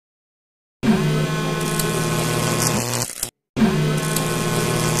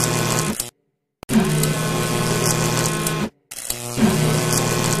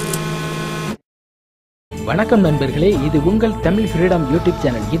வணக்கம் நண்பர்களே, இது உங்கள் தமிழ் ஃப்ரீடம் யூடியூப்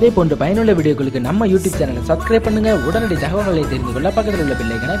சேனல். இதே போன்ற பயனுள்ள வீடியோக்களுக்கு நம்ம யூடியூப் சேனலை சப்ஸ்கிரைப் பண்ணுங்க. உடனடி தகவல்களை தெரிந்து கொள்ள பக்கத்தில் உள்ள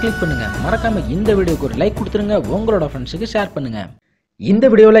பெல் ஐகானை கிளிக் பண்ணுங்க. மறக்காம இந்த வீடியோக்கு ஒரு லைக் கொடுத்துருங்க. உங்களோட ஃப்ரெண்ட்ஸுக்கு ஷேர் பண்ணுங்க. இந்த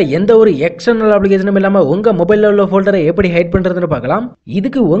வீடியோவில் எந்த ஒரு எக்ஸ்டர்னல் அப்ளிகேஷனும் இல்லாமல் உங்கள் மொபைலில் உள்ள ஃபோல்டரை எப்படி ஹைட் பண்ணுறதுன்னு பார்க்கலாம்.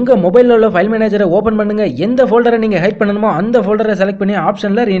 இதுக்கு உங்கள் மொபைலில் உள்ள ஃபைல் மேனேஜரை ஓப்பன் பண்ணுங்க. எந்த ஃபோல்டரை நீங்கள் ஹைட் பண்ணணுமோ அந்த ஃபோல்டரை செலக்ட் பண்ணி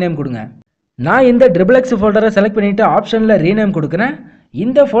ஆப்ஷனில் ரீநேம் கொடுங்க. நான் இந்த XXX ஃபோல்டரை செலக்ட் பண்ணிவிட்டு ஆப்ஷனில் ரீநேம் கொடுக்குறேன்.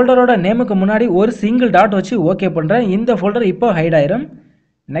 இந்த ஃபோல்டரோட நேமுக்கு முன்னாடி ஒரு சிங்கிள் டாட் வச்சு ஓகே பண்ணுறேன். இந்த ஃபோல்டர் இப்போ ஹைட் ஆயிரும்.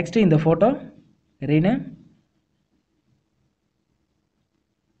 நெக்ஸ்ட் இந்த ஃபோட்டோ ரீநேம்.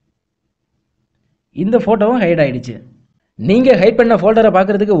 இந்த ஃபோட்டோவும் ஹைட் ஆயிடுச்சு. நீங்கள் ஹைட் பண்ண ஃபோல்டரை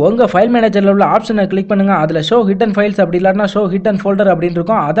பார்க்குறதுக்கு உங்கள் ஃபைல் மேனேஜரில் உள்ள ஆப்ஷனை கிளிக் பண்ணுங்கள். அதில் ஷோ ஹிடன் ஃபைல்ஸ் அப்படி இல்லாட்டினா ஷோ ஹிடன் ஃபோல்டர் அப்படின்னு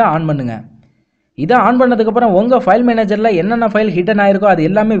இருக்கும். அதை ஆன் பண்ணுங்கள். இதை ஆன் பண்ணதுக்கப்புறம் உங்கள் ஃபைல் மேனேஜரில் என்னென்ன ஃபைல் ஹிடன் ஆயிருக்கோ அது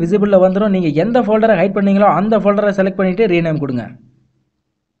எல்லாமே விசிபிளில் வந்துடும். நீங்கள் எந்த ஃபோல்டரை ஹைட் பண்ணீங்களோ அந்த ஃபோல்டரை செலக்ட் பண்ணிவிட்டு ரீநேம் கொடுங்க.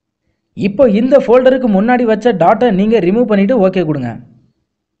 இப்போ இந்த ஃபோல்டருக்கு முன்னாடி வச்ச டாட்டை நீங்கள் ரிமூவ் பண்ணிவிட்டு ஓகே கொடுங்க.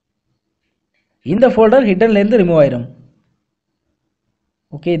 இந்த ஃபோல்டர் ஹிடன்லேருந்து ரிமூவ் ஆயிரும்.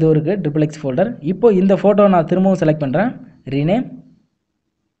 ஓகே, இது ஒரு XXX ஃபோல்டர். இப்போ இந்த ஃபோட்டோ நான் திரும்பவும் செலக்ட் பண்ணுறேன். ரீநேம்.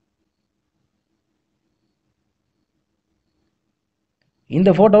 இந்த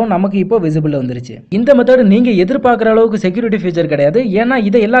ஃபோட்டோவும் நமக்கு இப்போ விசிபிள் வந்துருச்சு. இந்த மெத்தட் நீங்கள் எதிர்பார்க்குற அளவுக்கு செக்யூரிட்டி ஃபீச்சர் கிடையாது. ஏன்னா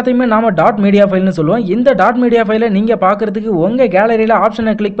இதை எல்லாத்தையுமே நாம டாட் மீடியா ஃபைல்னு சொல்லுவோம். இந்த டாட் மீடியா ஃபைலை நீங்கள் பார்க்குறதுக்கு உங்கள் கேலரியில்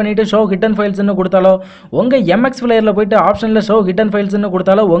ஆப்ஷனை கிளிக் பண்ணிவிட்டு ஷோ ஹிடன் ஃபைல்ஸ்னு கொடுத்தாலோ, உங்கள் MX பிளேயரில் போயிட்டு ஆப்ஷனில் ஷோ ஹிடன் ஃபைல்ஸ்னு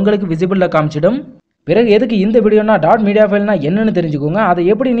கொடுத்தாலோ உங்களுக்கு விசிபிளில் காமிச்சிடும். பிறகு எதுக்கு இந்த வீடியோனா டாட் மீடியா ஃபைல்னா என்னன்னு தெரிஞ்சுக்கோங்க. அதை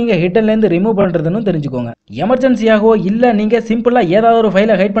எப்படி நீங்கள் ஹிடன்லேருந்து ரிமூவ் பண்ணுறதுன்னு தெரிஞ்சுக்கோங்க. எமர்ஜென்சியாகவோ இல்லை நீங்கள் சிம்பிளாக ஏதாவது ஒரு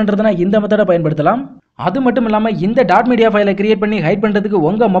ஃபைலை ஹைட் பண்ணுறதுனா இந்த மெத்தடை பயன்படுத்தலாம். அது மட்டும் இல்லாமல் இந்த டாட் மீடியா ஃபைலை கிரியேட் பண்ணி ஹைட் பண்ணுறதுக்கு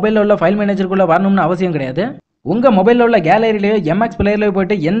உங்கள் மொபைலில் உள்ள ஃபைல் மேனேஜருக்குள்ளே வரணும்னு அவசியம் கிடையாது. உங்கள் மொபைலில் உள்ள கேலரியிலையோ MX பிளேயர்லையோ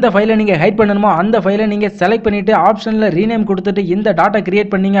போய்ட்டு எந்த ஃபைலை நீங்கள் ஹைட் பண்ணணுமோ அந்த ஃபைலை நீங்கள் செலக்ட் பண்ணிவிட்டு ஆப்ஷனில் ரீநேம் கொடுத்துட்டு இந்த டாட்டை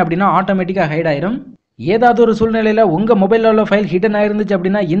கிரியேட் பண்ணீங்க அப்படின்னா ஆட்டோமேட்டிக்காக ஹைட் ஆயிரும். ஏதாவது ஒரு சூழ்நிலையில் உங்கள் மொபைலில் உள்ள ஃபைல் ஹிடன் ஆயிருந்துச்சு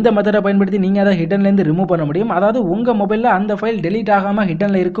அப்படின்னா இந்த மெத்தடை பயன்படுத்தி நீங்கள் அதை ஹிடன்லேருந்து ரிமூவ் பண்ண முடியும். அதாவது உங்கள் மொபைலில் அந்த ஃபைல் டெலீட் ஆகாமல்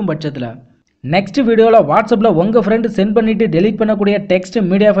ஹிடனில் இருக்கும் பட்சத்தில். நெக்ஸ்ட் வீடியோவில் வாட்ஸ்அப்பில் உங்கள் ஃப்ரெண்டு சென்ட் பண்ணிவிட்டு டெலீட் பண்ணக்கூடிய டெக்ஸ்ட்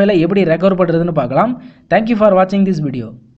மீடியா ஃபைலை எப்படி ரெக்கவர் பண்ணுறதுன்னு பார்க்கலாம். தேங்க்யூ ஃபார் வாட்சிங் திஸ் வீடியோ.